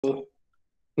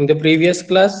In the previous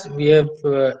class, we have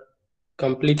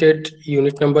completed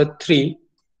unit number 3,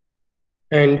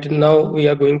 and now we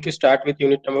are going to start with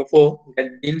unit number 4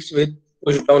 that deals with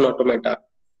push down automata.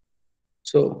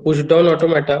 So, push down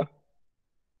automata.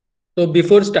 So,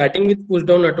 before starting with push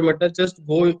down automata, just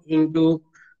go into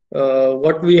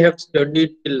what we have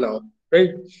studied till now,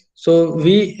 right? So,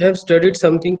 we have studied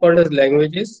something called as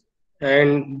languages,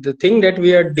 and the thing that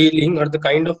we are dealing, or the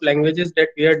kind of languages that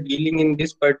we are dealing in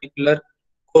this particular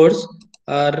course,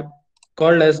 are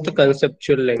called as the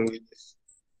conceptual languages,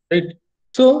 right?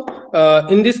 So,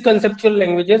 in these conceptual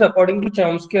languages, according to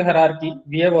Chomsky hierarchy,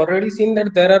 we have already seen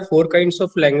that there are 4 kinds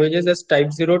of languages as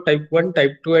type 0, type 1,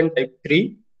 type 2, and type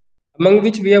 3, among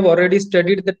which we have already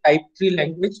studied the type 3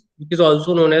 language, which is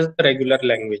also known as the regular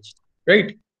language,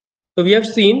 right? So, we have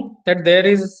seen that there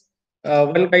is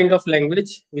one kind of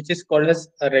language which is called as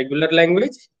a regular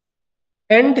language,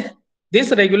 and this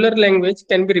regular language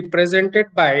can be represented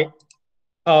by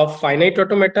a finite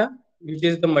automata, which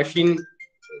is the machine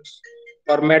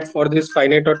format for this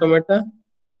finite automata.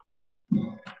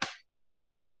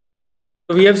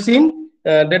 So we have seen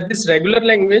that this regular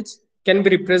language can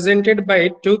be represented by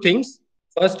 2 things.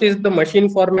 First is the machine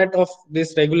format of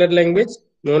this regular language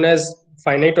known as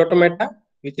finite automata,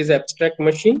 which is abstract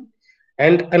machine.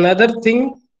 And another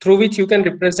thing through which you can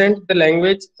represent the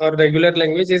language or regular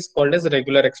language is called as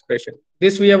regular expression.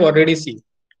 This we have already seen,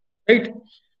 right?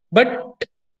 But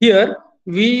here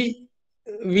we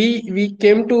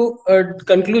came to a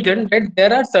conclusion that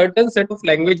there are certain set of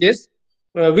languages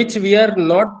which we are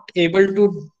not able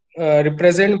to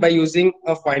represent by using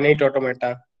a finite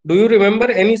automata. Do you remember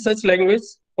any such language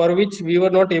for which we were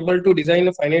not able to design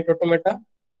a finite automata?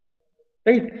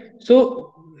 Right.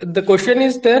 So the question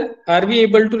is there, are we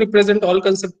able to represent all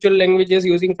conceptual languages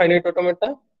using finite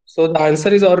automata? So the answer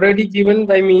is already given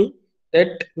by me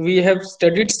that we have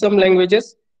studied some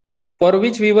languages for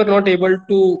which we were not able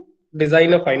to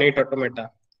design a finite automata,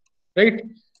 right?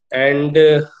 And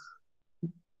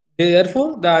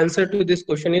therefore the answer to this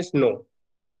question is no.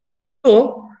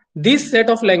 So this set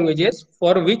of languages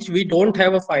for which we don't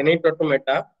have a finite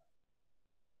automata,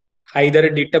 either a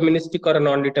deterministic or a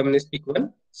non-deterministic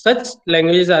one, such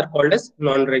languages are called as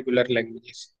non-regular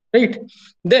languages, right?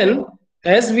 Then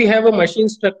as we have a machine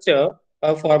structure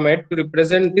format to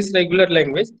represent this regular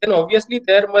language, then obviously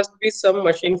there must be some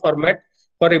machine format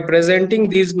for representing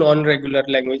these non-regular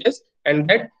languages, and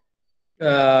that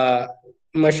uh,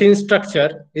 machine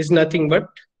structure is nothing but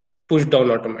push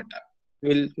down automata.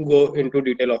 We'll go into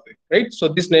detail of it, right? So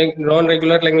these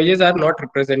non-regular languages are not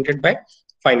represented by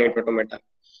finite automata.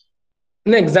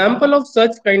 An example of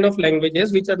such kind of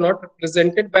languages which are not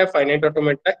represented by finite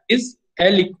automata is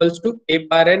L equals to A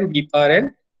power n, B power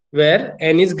n, where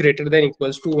n is greater than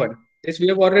equals to 1. This we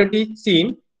have already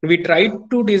seen. We tried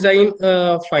to design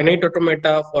a finite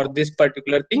automata for this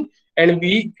particular thing, and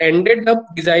we ended up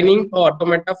designing an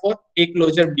automata for A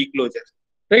closure, B closure,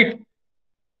 right?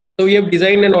 So we have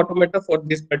designed an automata for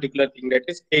this particular thing, that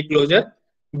is A closure,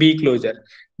 B closure.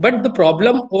 But the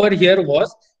problem over here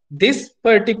was this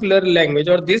particular language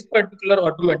or this particular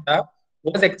automata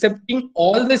was accepting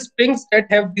all the strings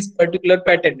that have this particular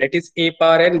pattern, that is A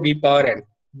power n, B power n.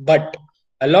 But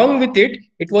along with it,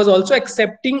 it was also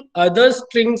accepting other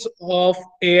strings of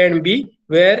A and B,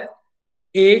 where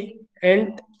A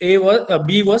and A was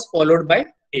B was followed by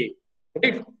A.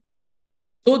 Right?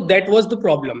 So that was the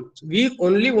problem. We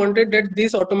only wanted that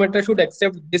this automata should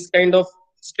accept this kind of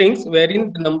strings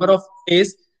wherein the number of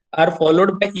A's are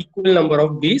followed by equal number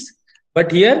of B's. But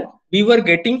here we were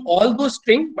getting all those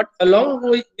strings, but along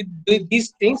with these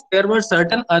strings, there were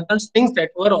certain other strings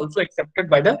that were also accepted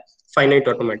by the finite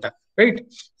automata, right?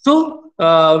 So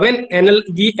when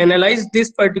we analyze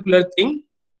this particular thing,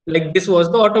 like this was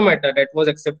the automata that was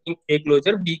accepting A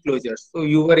closure, B closure. So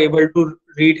you were able to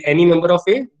read any number of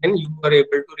A, then you were able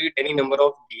to read any number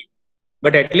of B,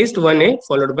 but at least one A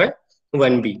followed by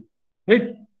one B,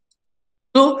 right?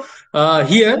 So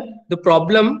here the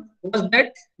problem was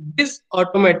that this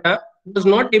automata was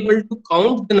not able to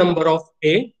count the number of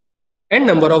A and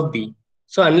number of B.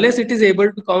 So unless it is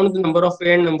able to count the number of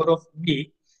A and number of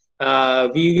B,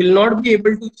 we will not be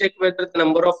able to check whether the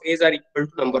number of A's are equal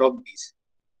to number of B's.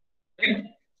 Right?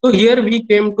 So here we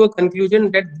came to a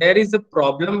conclusion that there is a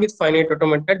problem with finite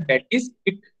automata, that is,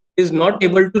 it is not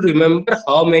able to remember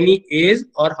how many A's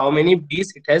or how many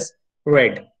B's it has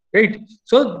read. Right?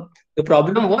 So the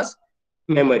problem was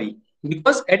memory,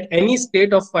 because at any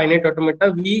state of finite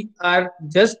automata we are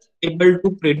just able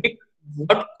to predict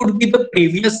what could be the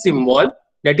previous symbol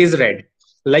that is read.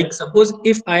 Like suppose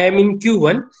if I am in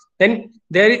Q1, then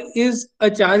there is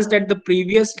a chance that the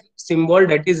previous symbol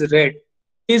that is read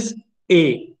is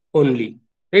A only,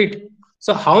 right?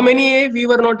 So how many A we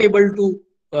were not able to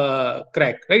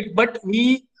crack, right? But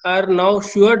we are now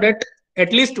sure that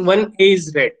at least one A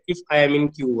is red if I am in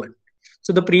Q1.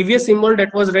 So the previous symbol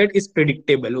that was red is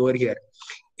predictable over here.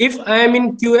 If I am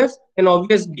in QF, then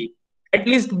obviously at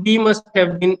least B must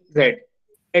have been red.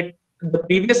 At the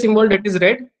previous symbol that is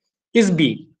red is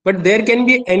B, but there can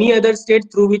be any other state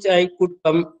through which I could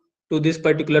come to this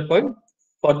particular point.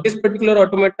 For this particular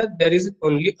automata, there is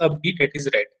only a B that is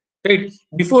red. Right.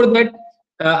 Before that,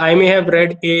 I may have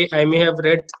read A, I may have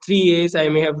read three A's, I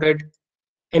may have read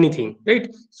anything.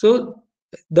 Right. So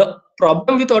the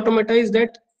problem with automata is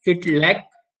that it lack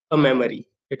a memory.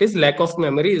 It is lack of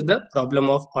memory is the problem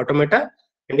of automata.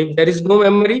 And if there is no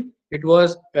memory, it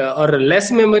was or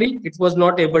less memory, it was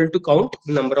not able to count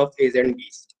the number of A's and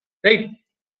B's. Right.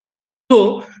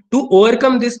 So to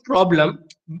overcome this problem,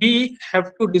 we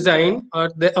have to design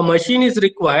a machine is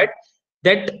required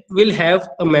that will have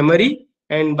a memory,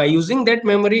 and by using that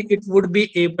memory, it would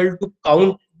be able to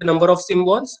count the number of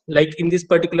symbols. Like in this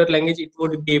particular language, it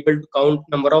would be able to count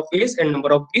number of A's and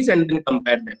number of B's and then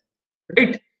compare them.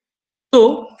 Right.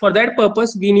 So for that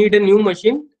purpose, we need a new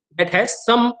machine that has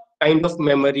some kind of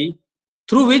memory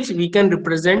through which we can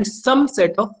represent some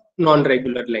set of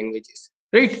non-regular languages.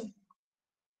 Right.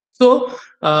 So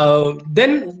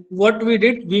then what we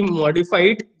did, we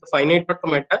modified the finite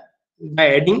automata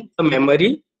by adding a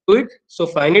memory to it. So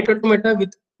finite automata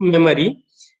with memory,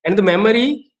 and the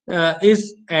memory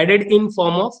is added in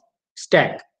form of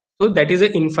stack. So that is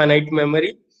an infinite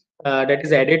memory that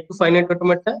is added to finite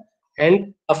automata,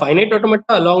 and a finite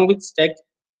automata along with stack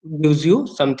gives you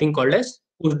something called as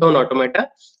push down automata.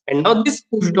 And now this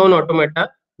push down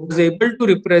automata was able to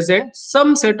represent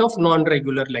some set of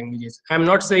non-regular languages. I'm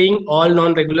not saying all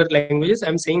non-regular languages.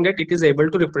 I'm saying that it is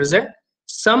able to represent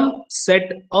some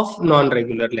set of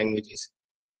non-regular languages.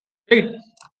 Right.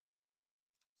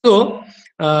 So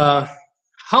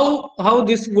how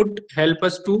this would help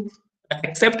us to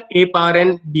accept a power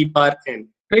n, b power n,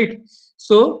 right?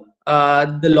 So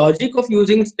the logic of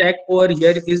using stack over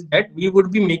here is that we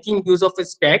would be making use of a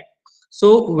stack.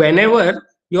 So whenever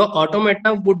your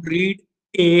automata would read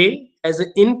a as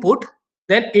an input,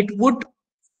 then it would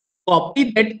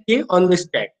copy that A on the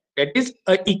stack. That is,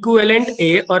 a equivalent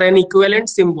A or an equivalent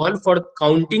symbol for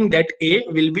counting that A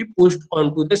will be pushed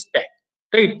onto the stack.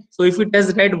 Right. So if it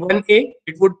has read one A,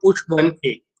 it would push one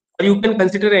A. Or you can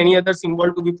consider any other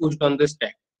symbol to be pushed on the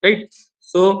stack. Right.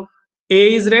 So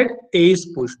A is read, A is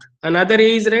pushed. Another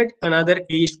A is read, another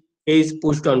A is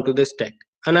pushed onto the stack.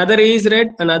 Another A is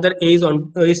read, another A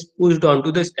is pushed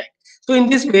onto the stack. So in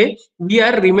this way, we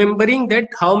are remembering that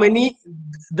how many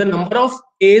the number of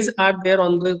A's are there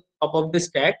on the top of the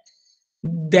stack.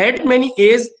 That many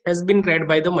A's has been read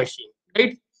by the machine,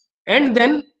 right? And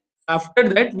then after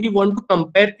that, we want to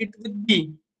compare it with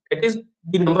B. That is,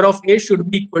 the number of A's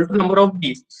should be equal to number of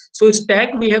B's. So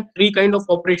stack, we have three kind of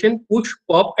operation: push,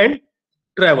 pop, and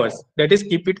traverse. That is,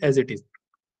 keep it as it is.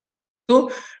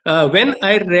 So when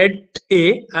I read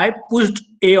A, I pushed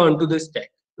A onto the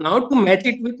stack. Now to match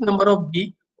it with number of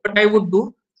B, what I would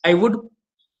do, I would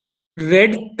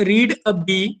read a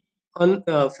B on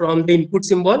from the input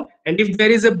symbol, and if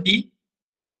there is a B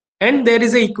and there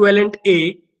is a equivalent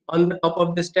A on the top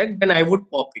of the stack, then I would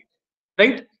pop it,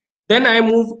 right? Then I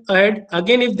move ahead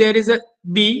again. If there is a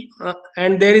B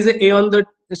and there is a on the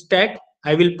stack,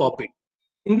 I will pop it.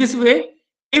 In this way,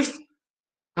 if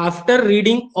after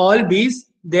reading all B's,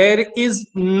 there is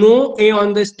no A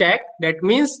on the stack, that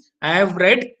means I have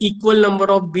read equal number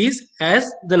of B's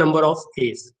as the number of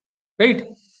A's, right?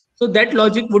 So that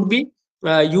logic would be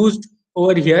used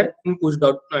over here in push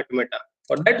down automata.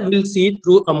 For that, we'll see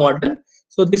through a model.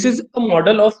 So this is a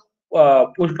model of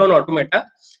push down automata,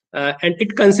 and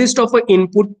it consists of an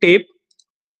input tape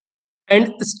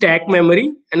and stack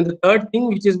memory. And the third thing,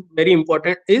 which is very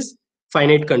important, is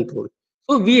finite control.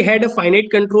 So we had a finite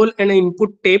control and an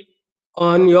input tape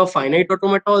on your finite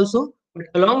automata also. But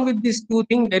along with these two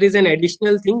things, there is an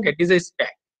additional thing, that is a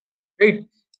stack, right?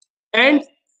 And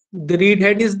the read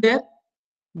head is there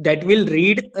that will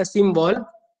read a symbol,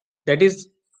 that is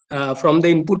from the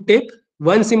input tape,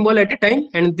 one symbol at a time,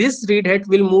 and this read head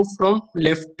will move from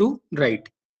left to right,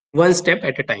 one step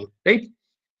at a time, right?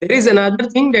 There is another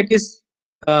thing that is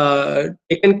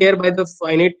taken care by the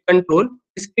finite control,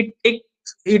 is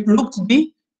it looks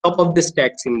the top of the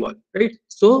stack symbol, right?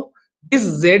 So this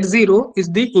Z0 is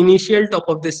the initial top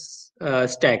of this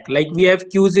stack. Like we have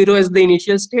Q0 as the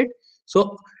initial state.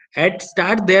 So at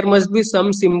start, there must be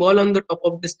some symbol on the top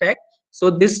of the stack.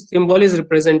 So this symbol is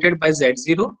represented by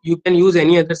Z0. You can use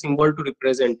any other symbol to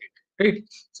represent it, right?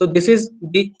 So this is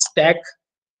the stack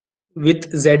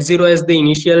with Z0 as the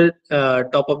initial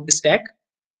top of the stack.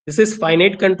 This is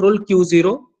finite control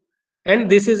Q0, and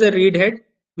this is a read head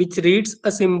which reads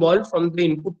a symbol from the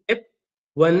input tape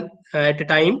one at a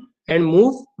time and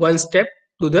move one step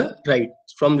to the right,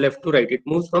 from left to right. It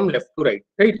moves from left to right,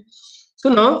 right? So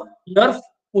now your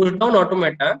push down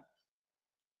automata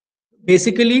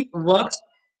basically works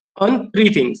on three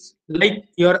things. Like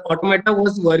your automata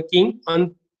was working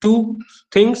on two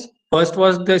things. First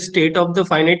was the state of the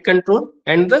finite control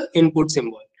and the input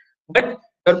symbol. But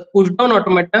your push down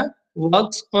automata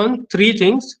works on three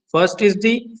things. First is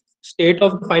the state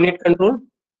of the finite control,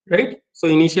 right? So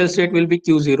initial state will be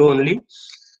Q0 only.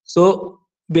 So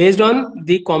based on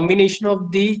the combination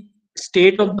of the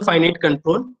state of the finite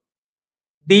control,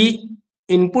 the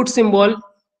input symbol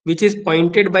which is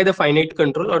pointed by the finite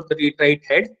control or the read write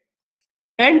head,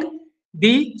 and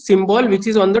the symbol which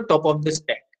is on the top of the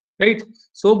stack, right?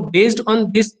 So based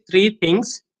on these three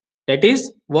things, that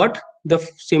is what the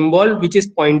symbol which is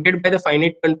pointed by the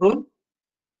finite control,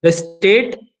 the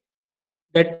state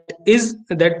that is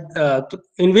that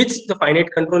in which the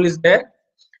finite control is there,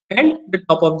 and the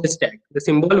top of the stack, the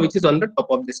symbol which is on the top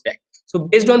of the stack. So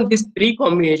based on this three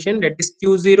combination, that is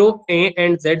Q0, A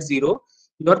and Z0,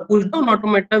 your push down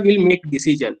automata will make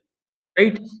decision,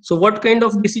 right? So what kind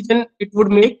of decision it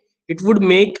would make? It would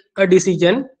make a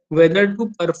decision whether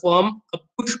to perform a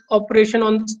push operation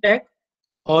on the stack,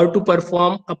 or to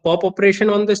perform a pop operation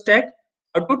on the stack,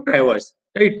 or to traverse,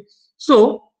 right?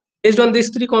 So based on this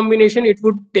three combination, it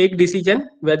would take decision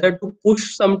whether to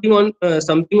push something on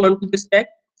something onto the stack,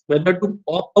 whether to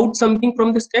pop out something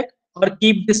from the stack, or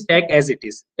keep the stack as it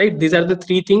is, right? These are the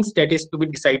three things that is to be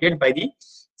decided by the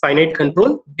finite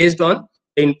control based on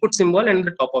the input symbol and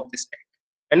the top of the stack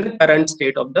and the current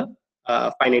state of the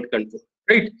finite control,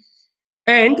 right?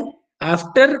 And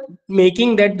after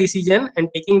making that decision and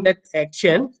taking that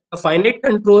action, the finite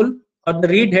control or the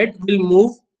read head will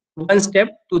move one step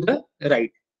to the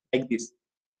right, like this.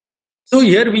 So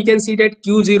here we can see that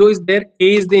Q0 is there,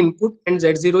 A is the input, and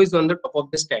Z0 is on the top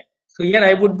of the stack. So here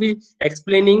I would be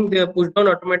explaining the push down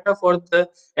automata for the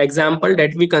example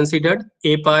that we considered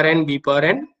A power and B power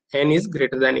and n is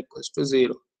greater than equals to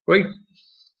 0, right?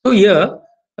 So here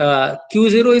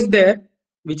Q0 is there,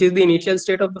 which is the initial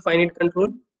state of the finite control.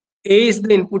 A is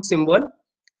the input symbol,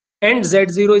 and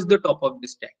Z0 is the top of the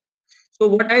stack. So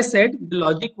what I said, the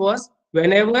logic was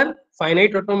whenever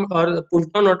finite or the push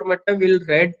down automata will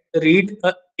read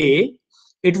a,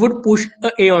 it would push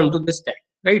a onto the stack,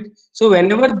 right? So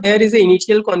whenever there is an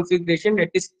initial configuration, that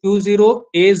is Q0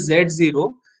 A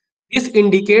Z0, this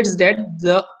indicates that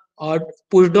the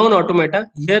push down automata,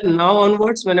 here now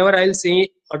onwards, whenever I'll say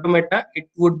automata, it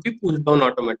would be push down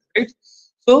automata, right?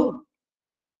 So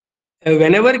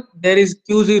whenever there is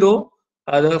Q0,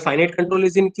 the finite control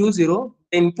is in Q0,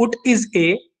 the input is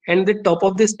A and the top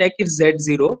of the stack is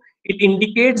Z0. It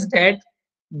indicates that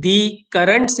the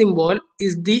current symbol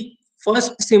is the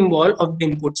first symbol of the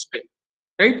input string,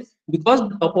 right? Because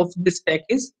the top of the stack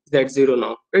is Z0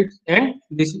 now, right? And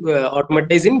this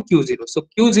automata is in Q0. So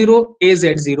Q0 A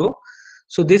Z0.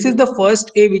 So this is the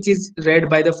first A which is read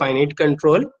by the finite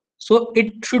control. So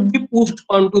it should be pushed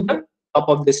onto the top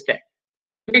of the stack,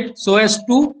 right? So as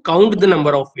to count the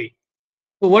number of way.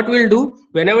 So what we'll do,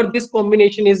 whenever this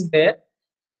combination is there,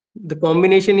 the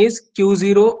combination is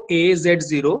Q0 A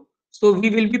Z0. So we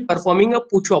will be performing a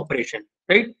push operation,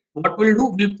 right? What we'll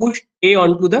do, we'll push A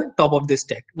onto the top of the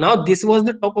stack. Now this was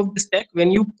the top of the stack.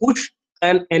 When you push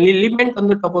an element on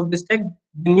the top of the stack,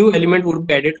 the new element would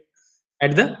be added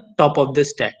at the top of the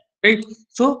stack, right?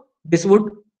 So this would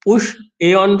push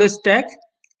A on the stack,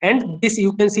 and this,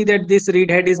 you can see that this read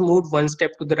head is moved one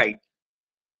step to the right,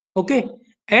 okay?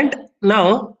 And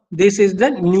now this is the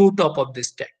new top of the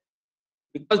stack,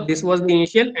 because this was the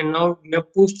initial and now we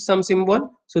have pushed some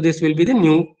symbol, so this will be the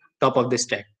new top of the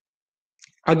stack.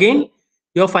 Again,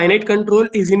 your finite control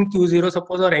is in Q0,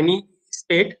 suppose, or any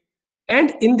state,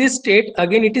 and in this state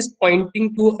again it is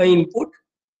pointing to an input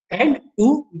and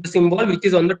to the symbol which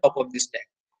is on the top of the stack.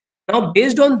 Now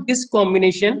based on this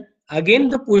combination, again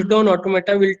the push down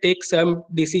automata will take some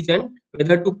decision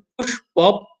whether to push,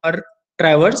 pop, or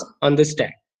traverse on the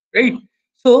stack, right?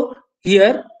 So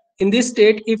here in this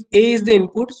state, if A is the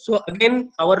input, so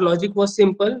again our logic was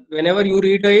simple. Whenever you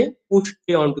read A, push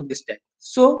A onto the stack.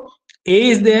 So A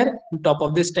is there, top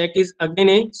of the stack is again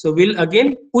A, so we'll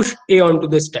again push A onto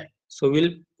the stack. So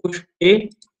we'll push A.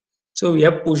 So we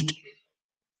have pushed.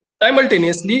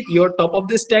 Simultaneously, your top of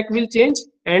the stack will change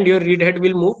and your read head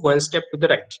will move one step to the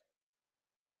right.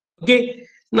 Okay,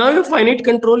 now your finite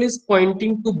control is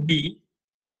pointing to B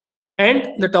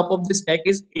and the top of the stack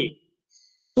is A.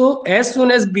 So as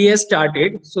soon as B has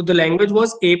started, so the language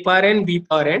was A power n, B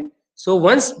power n. So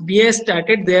once B has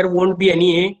started, there won't be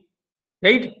any A,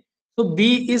 right? So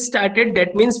B is started.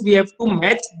 That means we have to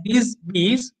match these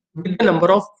B's with the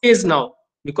number of A's now,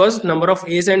 because number of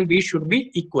A's and B's should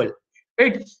be equal,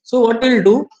 right? So what we'll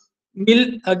do,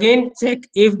 we'll again check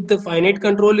if the finite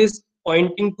control is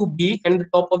pointing to B and the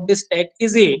top of the stack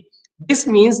is A. This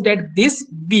means that this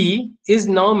B is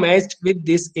now matched with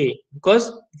this A,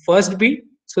 because first B,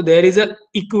 so there is a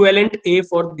equivalent A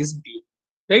for this B,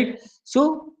 right?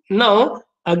 So now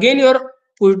again your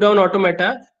push down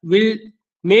automata will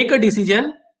make a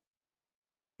decision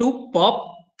to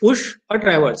pop, push or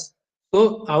traverse.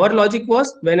 So our logic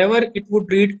was, whenever it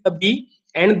would read a B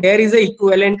and there is a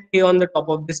equivalent A on the top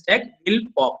of the stack, will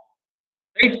pop,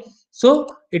 right? So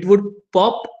it would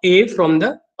pop A from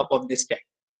the top of the stack,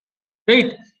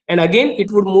 right? And again it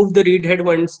would move the read head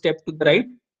one step to the right.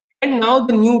 And now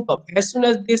the new top, as soon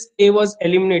as this A was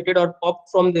eliminated or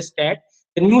popped from the stack,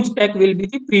 the new stack will be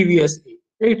the previous A,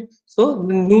 right? So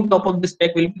the new top of the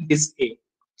stack will be this A.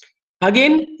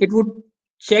 Again, it would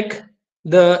check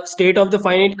the state of the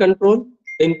finite control,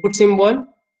 the input symbol,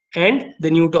 and the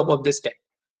new top of the stack.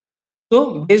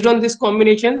 So based on this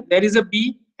combination, there is a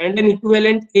B and an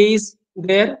equivalent A is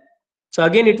there. So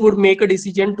again, it would make a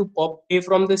decision to pop A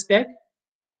from the stack.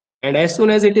 And as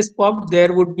soon as it is popped,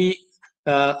 there would be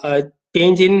a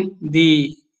change in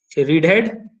the read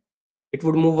head. It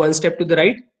would move one step to the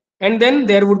right, and then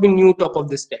there would be new top of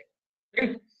the stack,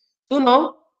 right? So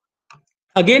now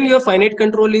again your finite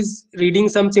control is reading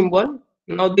some symbol.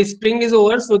 Now the string is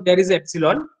over, so there is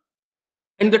epsilon,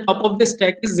 and the top of the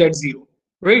stack is z0,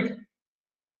 right?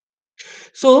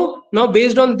 So now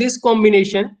based on this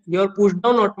combination, your push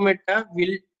down automata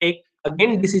will take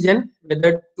again decision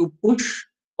whether to push,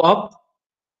 pop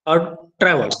or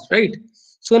traverse, right?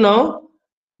 So now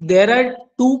there are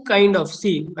two kind of,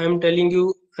 see, I'm telling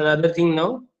you another thing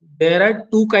now. There are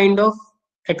two kind of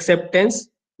acceptance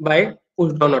by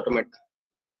push down automata.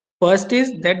 First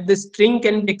is that the string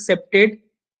can be accepted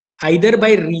either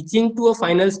by reaching to a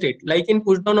final state, like in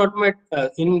push down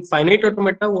automata, in finite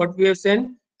automata, what we have said,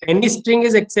 any string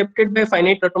is accepted by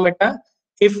finite automata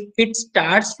if it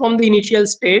starts from the initial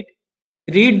state,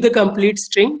 read the complete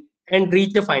string, and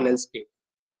reach a final state,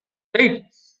 right?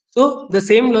 So the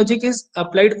same logic is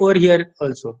applied over here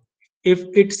also. If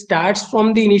it starts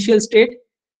from the initial state,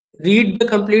 read the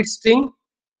complete string,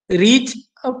 reach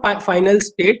a final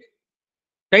state,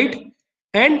 right?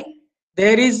 And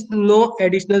there is no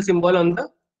additional symbol on the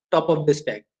top of the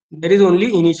stack. There is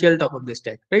only initial top of the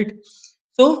stack, right?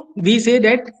 So we say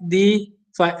that the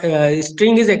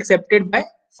string is accepted by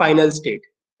final state,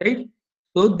 right?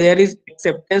 So there is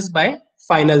acceptance by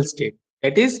final state.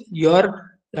 That is, your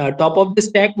top of the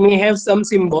stack may have some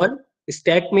symbol,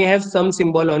 stack may have some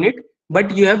symbol on it,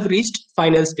 but you have reached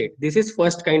final state. This is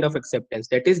first kind of acceptance.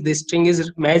 That is, this string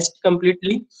is matched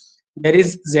completely. There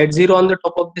is z0 on the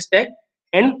top of the stack,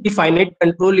 and the finite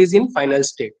control is in final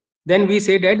state. Then we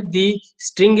say that the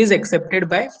string is accepted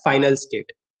by final state.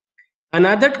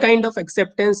 Another kind of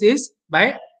acceptance is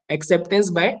by acceptance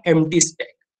by empty stack.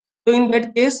 So in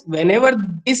that case, whenever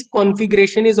this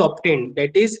configuration is obtained,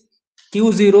 that is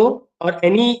q0 or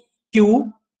any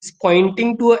q is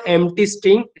pointing to an empty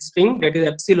string that is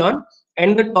epsilon,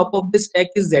 and the top of the stack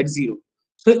is z0.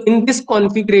 So in this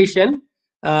configuration,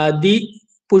 the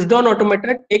push down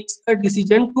automata takes a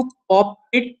decision to pop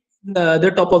it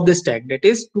the top of the stack, that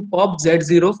is to pop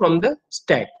z0 from the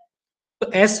stack. So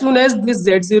as soon as this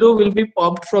Z0 will be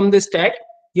popped from the stack,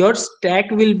 your stack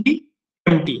will be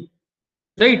empty,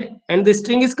 right? And the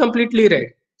string is completely read.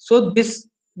 So this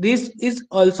is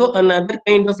also another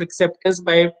kind of acceptance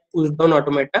by push down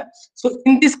automata. So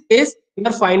in this case,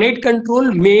 your finite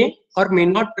control may or may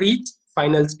not reach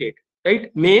final state,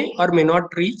 right? May or may not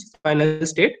reach final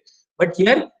state. But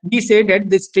here we say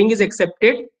that the string is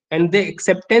accepted, and the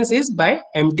acceptance is by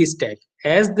empty stack.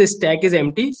 As the stack is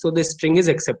empty, so the string is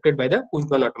accepted by the push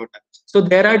down automata. So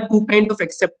there are two kinds of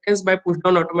acceptance by push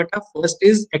down automata. First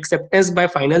is acceptance by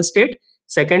final state.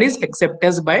 Second is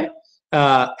acceptance by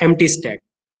empty stack.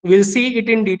 We'll see it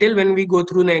in detail when we go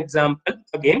through an example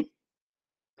again,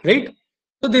 right?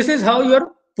 So this is how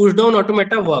your push down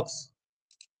automata works.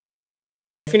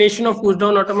 Definition of push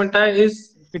down automata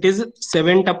is, it is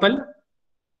 7 tuple.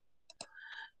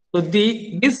 So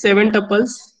these 7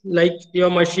 tuples, like your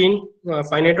machine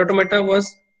finite automata was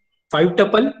 5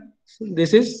 tuple. So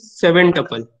this is 7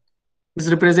 tuple. Is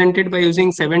represented by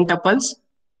using 7 tuples,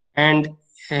 and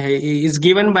is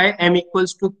given by m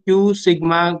equals to q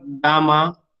sigma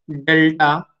gamma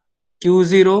delta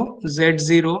q0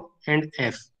 z0 and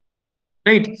f,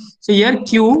 right? So here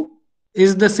q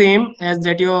is the same as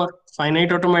that your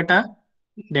finite automata.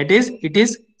 That is, it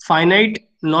is finite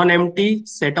non-empty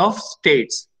set of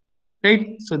states,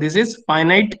 right? So this is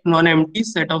finite non-empty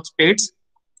set of states.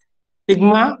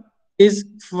 Sigma is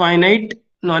finite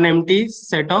non-empty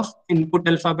set of input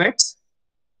alphabets.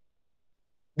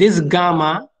 This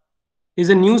gamma is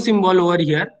a new symbol over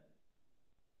here,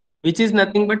 which is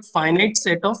nothing but finite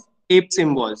set of tape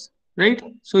symbols, right?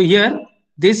 So here,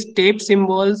 these tape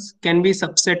symbols can be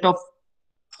subset of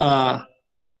uh,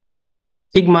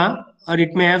 sigma, or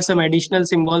it may have some additional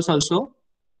symbols also,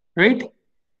 right?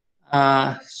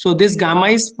 So this gamma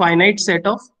is finite set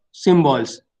of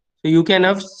symbols. So you can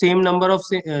have same number of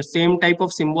same type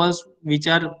of symbols which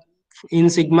are in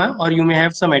sigma, or you may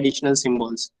have some additional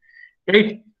symbols,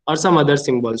 right? Or some other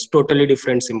symbols, totally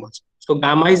different symbols. So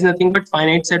gamma is nothing but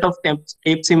finite set of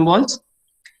tape symbols.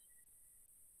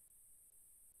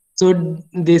 So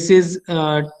this is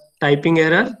typing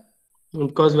error,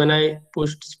 because when I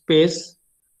pushed space,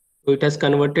 so it has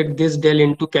converted this del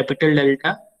into capital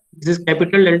delta. This is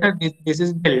capital delta, this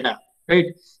is delta, right?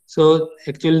 So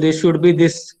actually this should be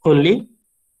this only.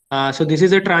 So this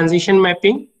is a transition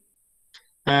mapping,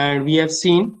 and we have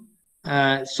seen.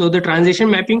 So the transition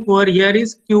mapping over here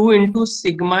is Q into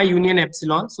sigma union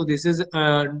epsilon. So this is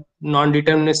a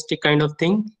non-deterministic kind of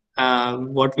thing,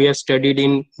 what we have studied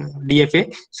in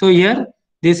DFA. So here,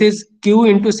 this is Q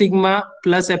into sigma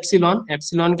plus epsilon.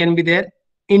 Epsilon can be there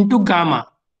into gamma.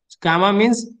 Gamma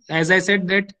means, as I said,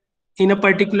 that in a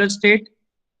particular state,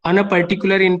 on a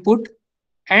particular input,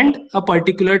 and a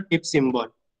particular tip symbol,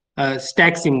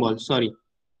 stack symbol, sorry.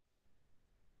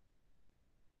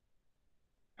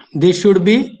 This should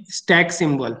be stack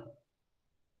symbol.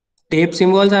 Tape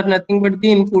symbols are nothing but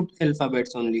the input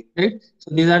alphabets only, right?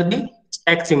 So these are the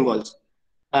stack symbols.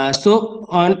 So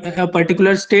on a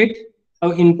particular state,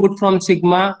 input from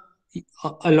sigma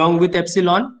along with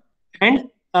epsilon, and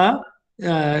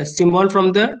a symbol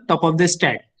from the top of the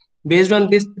stack. Based on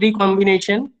this three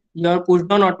combination, your push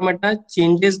down automata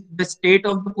changes the state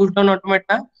of the push down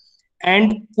automata,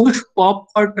 and push, pop,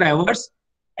 or traverse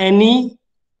any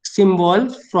symbol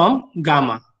from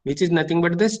gamma, which is nothing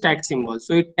but the stack symbol.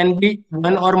 So it can be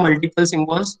one or multiple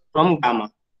symbols from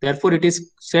gamma. Therefore, it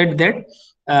is said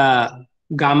that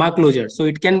gamma closure. So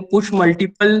it can push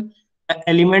multiple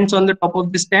elements on the top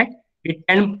of the stack. It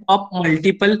can pop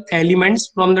multiple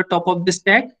elements from the top of the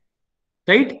stack,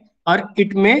 right? Or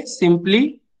it may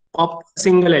simply pop a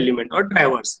single element or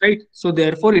traverse, right? So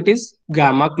therefore, it is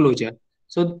gamma closure.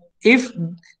 So if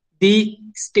the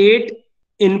state,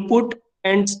 input,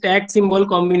 and stack symbol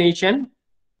combination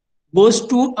goes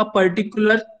to a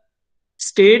particular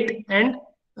state and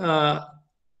uh,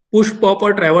 push, pop,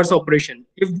 or traverse operation,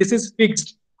 if this is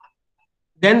fixed,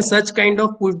 then such kind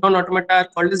of push down automata are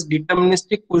called as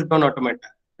deterministic push down automata,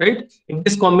 right? If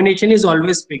this combination is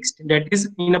always fixed, that is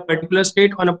in a particular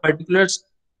state on a particular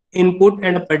input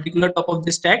and a particular top of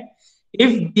the stack,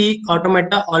 if the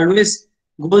automata always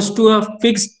goes to a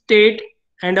fixed state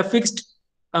and a fixed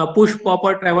push, pop,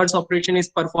 or traverse operation is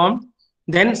performed,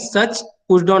 then such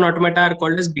push down automata are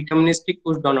called as deterministic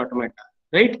push down automata,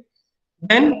 right?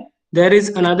 Then there is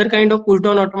another kind of push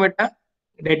down automata,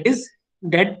 that is,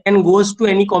 that can goes to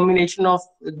any combination of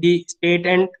the state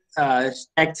and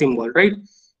stack symbol, right?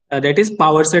 That is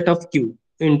power set of Q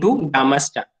into gamma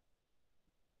star.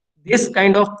 This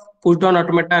kind of push down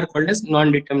automata are called as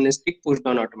non-deterministic push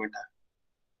down automata,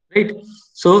 right?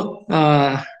 So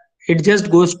it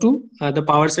just goes to the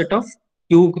power set of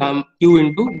Q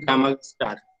into gamma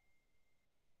star.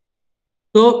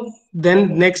 So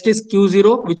then next is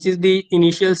Q0, which is the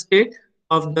initial state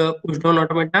of the push down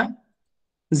automata.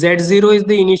 Z0 is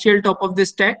the initial top of the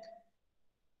stack,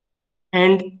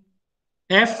 and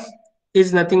F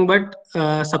is nothing but a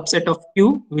subset of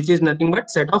Q, which is nothing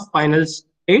but set of final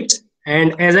states.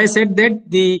 And as I said that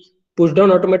the push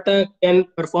down automata can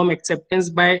perform acceptance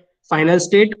by final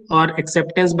state or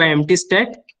acceptance by empty stack.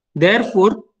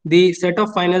 Therefore, the set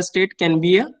of final state can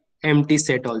be a empty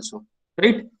set also,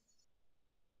 right?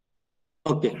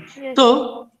 Okay. Yes.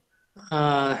 So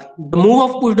the move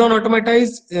of push down automata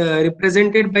is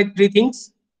represented by three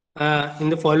things in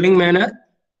the following manner.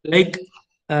 Like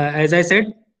as I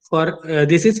said, for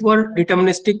this is for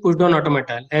deterministic push down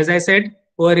automata. As I said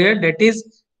over here, that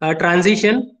is a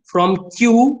transition from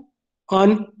Q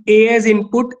on A as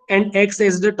input and X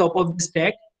as the top of the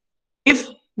stack. If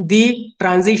the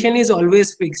transition is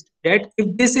always fixed, that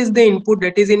if this is the input,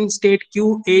 that is in state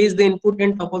Q, A is the input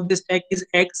and top of the stack is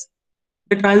X,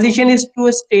 the transition is to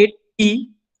a state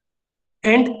T,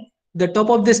 and the top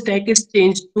of the stack is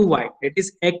changed to Y, that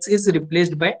is X is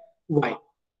replaced by Y.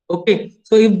 Okay,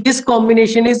 so if this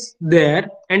combination is there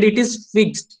and it is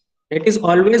fixed, that is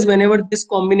always whenever this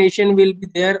combination will be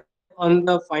there on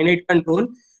the finite control,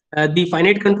 the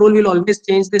finite control will always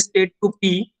change the state to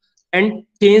P and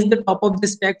change the top of the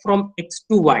stack from X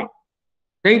to Y,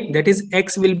 right? That is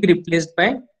X will be replaced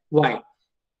by Y.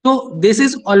 So this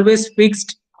is always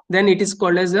fixed, then it is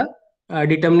called as a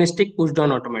deterministic push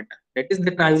down automata. That is,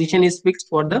 the transition is fixed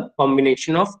for the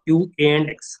combination of Q, A and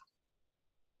X.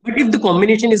 But if the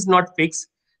combination is not fixed,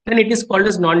 then it is called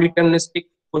as non-deterministic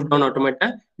push-down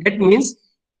automata. That means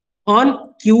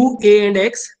on Q, A, and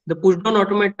X, the push-down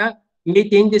automata may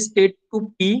change the state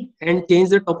to P and change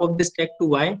the top of the stack to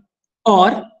Y,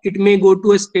 or it may go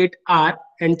to a state R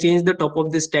and change the top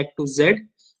of the stack to Z,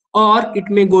 or it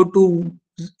may go to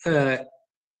uh,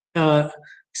 uh,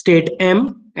 state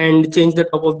M and change the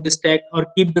top of the stack, or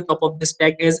keep the top of the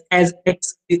stack as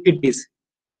X it is,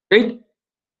 right?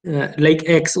 Like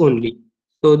X only.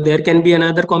 So there can be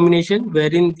another combination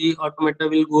wherein the automata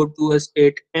will go to a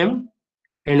state M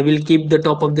and will keep the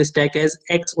top of the stack as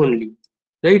X only,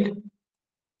 right?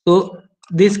 So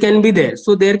this can be there.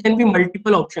 So there can be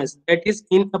multiple options. That is,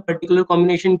 in a particular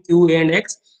combination Q, A, and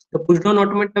X, the pushdown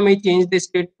automata may change the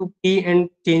state to P and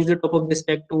change the top of the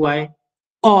stack to Y,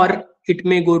 or it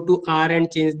may go to R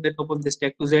and change the top of the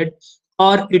stack to Z,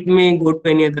 or it may go to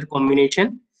any other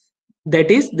combination.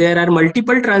 That is, there are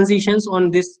multiple transitions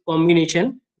on this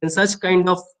combination, and such kind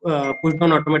of push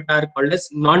down automata are called as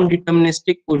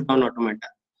non-deterministic push down automata,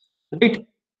 right?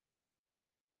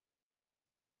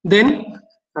 Then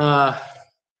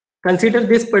consider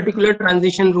this particular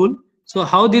transition rule. So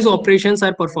how these operations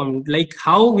are performed, like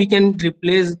how we can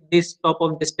replace this top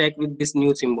of the stack with this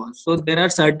new symbol. So there are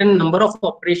certain number of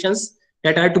operations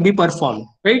that are to be performed,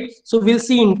 right? So we'll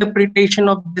see interpretation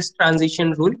of this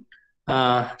transition rule.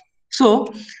 uh,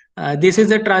 so this is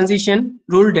the transition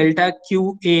rule delta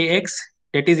QAX,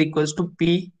 that is equals to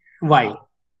PY,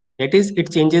 that is, it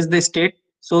changes the state.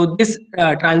 So this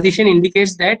transition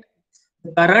indicates that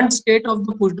the current state of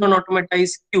the pushdown automata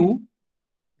is Q,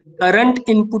 current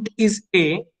input is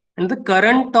A, and the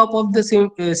current top of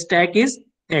the stack is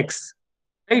X,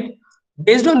 right?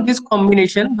 Based on this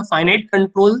combination, the finite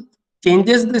control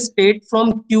changes the state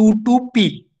from Q to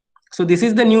P. So this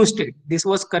is the new state. This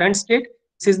was current state.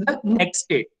 This is the next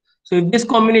state. So if this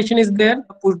combination is there,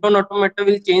 the pushdown automata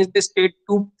will change the state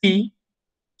to P.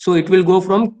 So it will go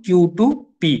from Q to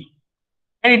P,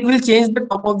 and it will change the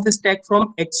top of the stack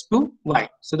from X to Y.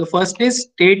 So the first is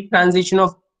state transition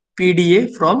of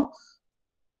PDA from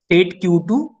state Q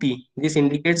to P. This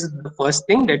indicates the first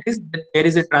thing, that is that there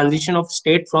is a transition of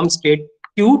state from state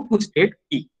Q to state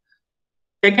P.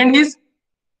 Second is,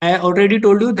 I already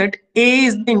told you that A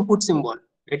is the input symbol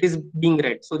that is being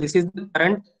read. So this is the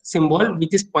current symbol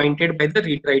which is pointed by the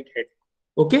read write head.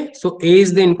 Okay, so A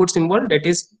is the input symbol that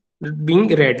is being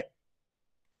read.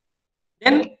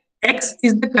 Then X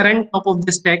is the current top of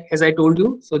the stack, as I told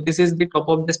you. So this is the top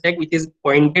of the stack which is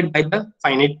pointed by the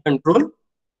finite control.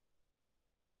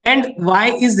 And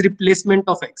Y is replacement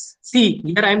of X. See,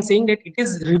 here I am saying that it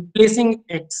is replacing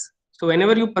X. So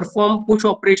whenever you perform push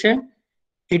operation,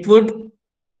 it would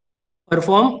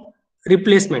perform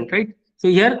replacement, right? So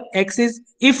here X is,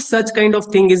 if such kind of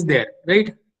thing is there,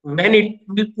 right? When it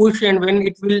will push and when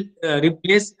it will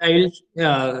replace, I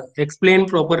will explain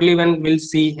properly when we'll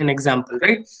see an example,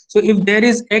 right? So if there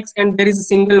is X and there is a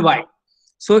single Y,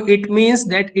 so it means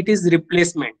that it is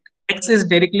replacement. X is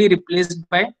directly replaced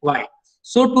by Y.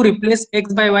 So to replace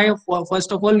X by Y,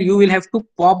 first of all, you will have to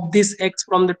pop this X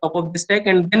from the top of the stack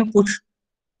and then push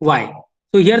Y.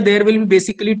 So here there will be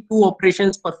basically two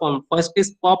operations performed. First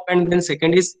is pop and then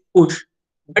second is push.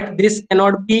 But this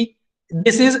cannot be,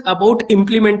 this is about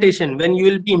implementation. When you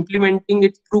will be implementing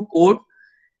it through code,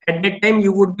 at that time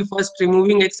you would be first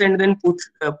removing X and then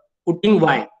putting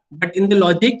Y. But in the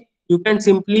logic, you can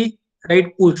simply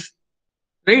write push,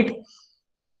 right?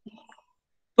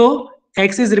 So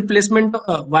X is replacement,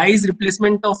 Y is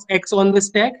replacement of X on the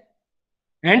stack,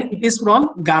 and it is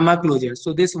from gamma closure.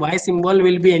 So this Y symbol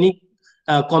will be any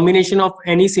combination of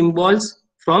any symbols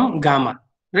from gamma,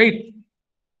 right?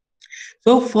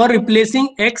 So for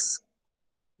replacing X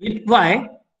with Y,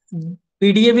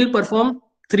 PDA will perform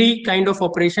three kind of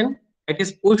operation, that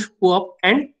is push, pop,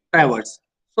 and traverse.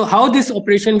 So how this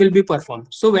operation will be performed?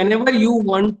 So whenever you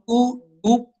want to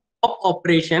do pop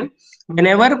operation,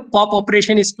 whenever pop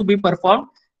operation is to be performed,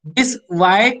 this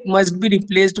Y must be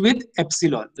replaced with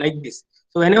epsilon, like this.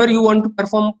 So whenever you want to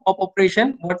perform pop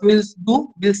operation, what we'll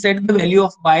do, we'll set the value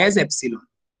of Y as epsilon.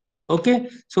 Okay,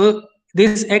 so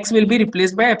this X will be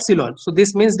replaced by epsilon. So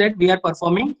this means that we are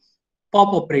performing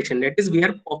pop operation, that is we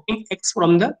are popping X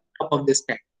from the top of the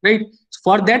stack, right?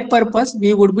 For that purpose,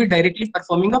 we would be directly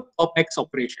performing a pop X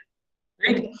operation,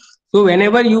 right? So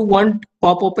whenever you want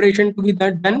pop operation to be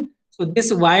done, so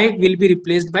this Y will be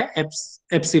replaced by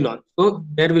epsilon. So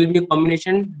there will be a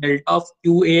combination delta of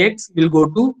QAX will go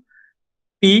to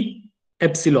P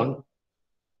epsilon.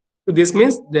 So this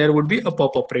means there would be a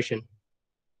pop operation.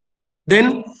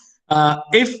 Then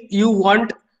if you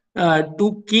want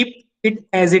to keep it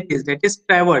as it is, that is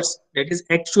traverse, that is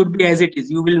X should be as it is.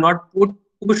 You will not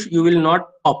push, you will not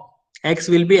pop. X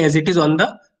will be as it is on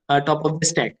the top of the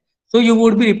stack. So you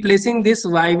would be replacing this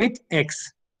Y with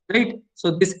X, right?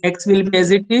 So this X will be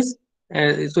as it is.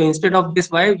 So instead of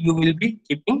this Y, you will be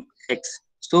keeping X.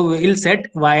 So we will set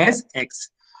Y as X.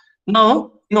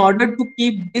 Now, in order to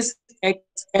keep this X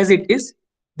as it is,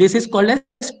 this is called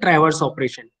as traverse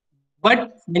operation.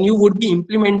 But when you would be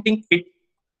implementing it,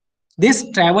 this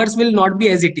traverse will not be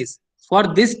as it is. For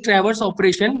this traverse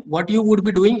operation, what you would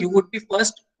be doing, you would be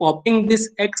first popping this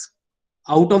X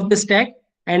out of the stack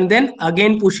and then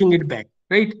again pushing it back,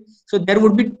 right? So there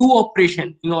would be two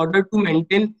operations. In order to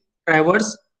maintain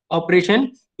traverse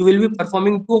operation, you will be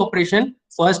performing two operations.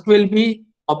 First will be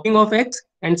popping of X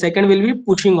and second will be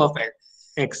pushing of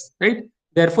X, right?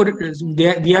 Therefore,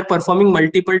 we are performing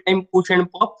multiple time push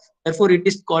and pop. Therefore, it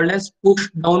is called as push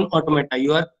down automata.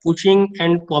 You are pushing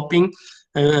and popping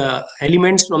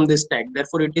elements from the stack.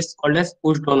 Therefore, it is called as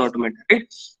push down automata, right?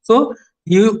 So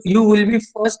you will be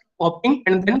first popping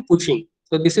and then pushing.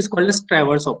 So this is called as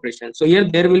traverse operation. So here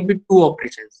there will be two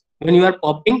operations. When you are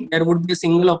popping, there would be a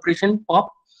single operation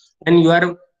pop. When you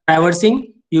are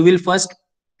traversing, you will first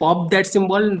pop that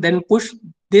symbol, then push.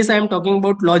 This I am talking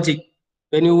about logic.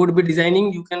 When you would be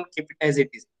designing, you can keep it as it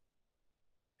is.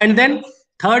 And then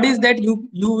third is that you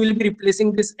will be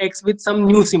replacing this X with some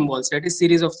new symbols, that is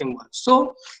series of symbols.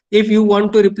 So if you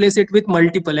want to replace it with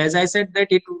multiple, as I said that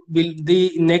it will,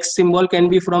 the next symbol can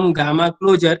be from gamma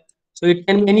closure, so it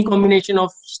can be any combination of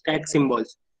stack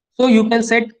symbols. So you can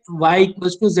set Y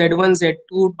equals to Z1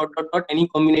 Z2 dot dot dot, any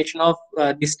combination of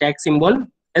the stack symbol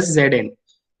as Zn,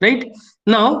 right?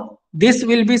 Now this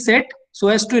will be set so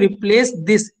as to replace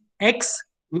this X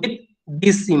with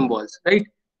these symbols, right?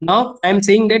 Now I am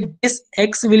saying that this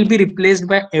X will be replaced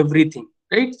by everything,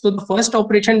 right? So the first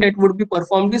operation that would be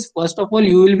performed is, first of all,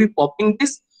 you will be popping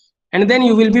this and then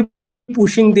you will be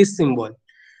pushing this symbol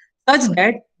such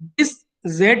that this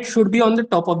Z should be on the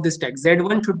top of the stack.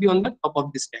 Z1 should be on the top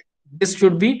of the stack. This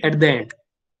should be at the end,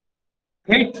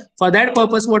 right? For that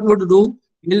purpose, what would do,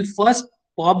 we'll first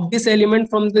pop this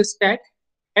element from the stack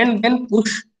and then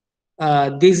push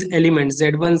these elements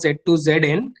Z1 Z2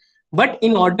 Zn. But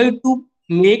in order to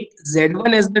make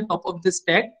Z1 as the top of the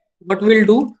stack, what we'll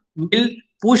do, we'll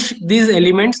push these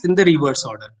elements in the reverse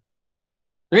order,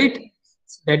 right?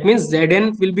 That means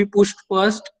Zn will be pushed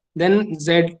first, then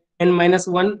Zn minus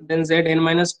 1, then Zn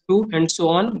minus 2, and so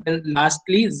on. Then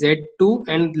lastly Z2,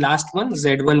 and last one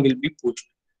Z1 will be pushed,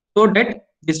 so that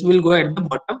this will go at the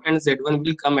bottom and Z1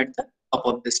 will come at the top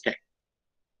of the stack,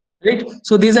 right?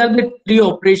 So these are the three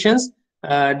operations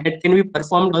that can be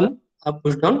performed on a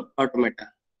push down automata.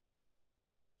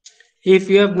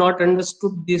 If you have not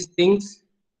understood these things,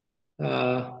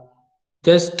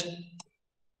 just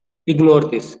ignore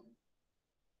this.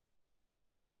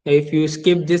 If you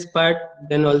skip this part,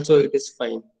 then also it is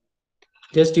fine.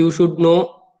 Just you should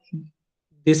know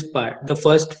this part, the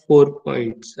first 4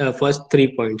 points, first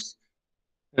 3 points,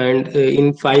 and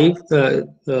in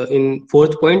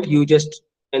fourth point, you just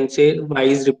can say Y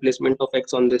is replacement of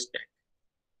X on this stack.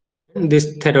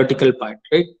 This theoretical part,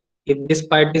 right? If this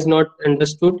part is not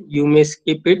understood, you may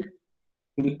skip it,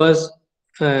 because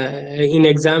in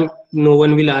exam no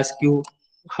one will ask you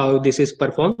how this is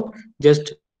performed.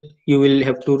 Just you will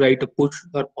have to write a push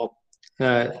or pop.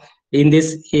 uh, in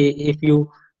this, if you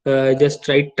just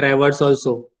write traverse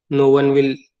also, no one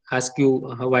will ask you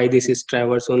why this is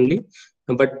traverse only.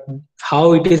 But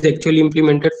how it is actually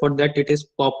implemented, for that it is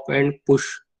pop and push,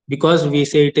 because we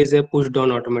say it is a push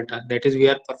down automata, that is we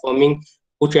are performing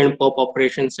push and pop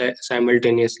operations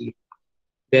simultaneously.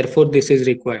 Therefore this is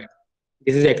required.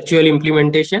 This is actual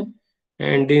implementation,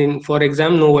 and in for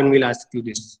exam no one will ask you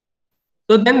this.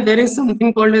 So then there is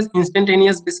something called as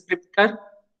instantaneous descriptor.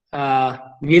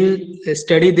 We'll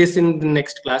study this in the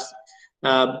next class.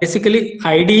 Basically,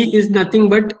 ID is nothing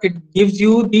but it gives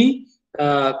you the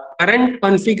current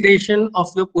configuration of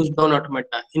your push down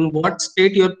automata, in what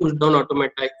state your push down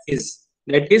automata is.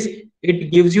 That is,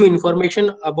 it gives you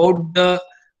information about the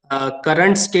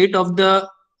current state of the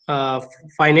uh,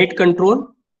 finite control,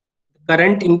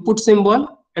 current input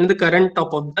symbol, and the current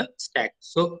top of the stack.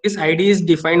 So this ID is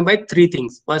defined by three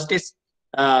things. First is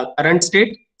current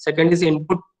state, second is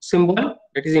input symbol,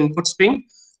 that is input string,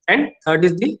 and third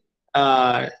is the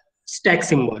stack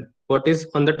symbol, what is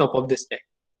on the top of the stack.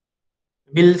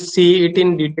 We'll see it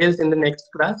in details in the next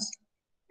class.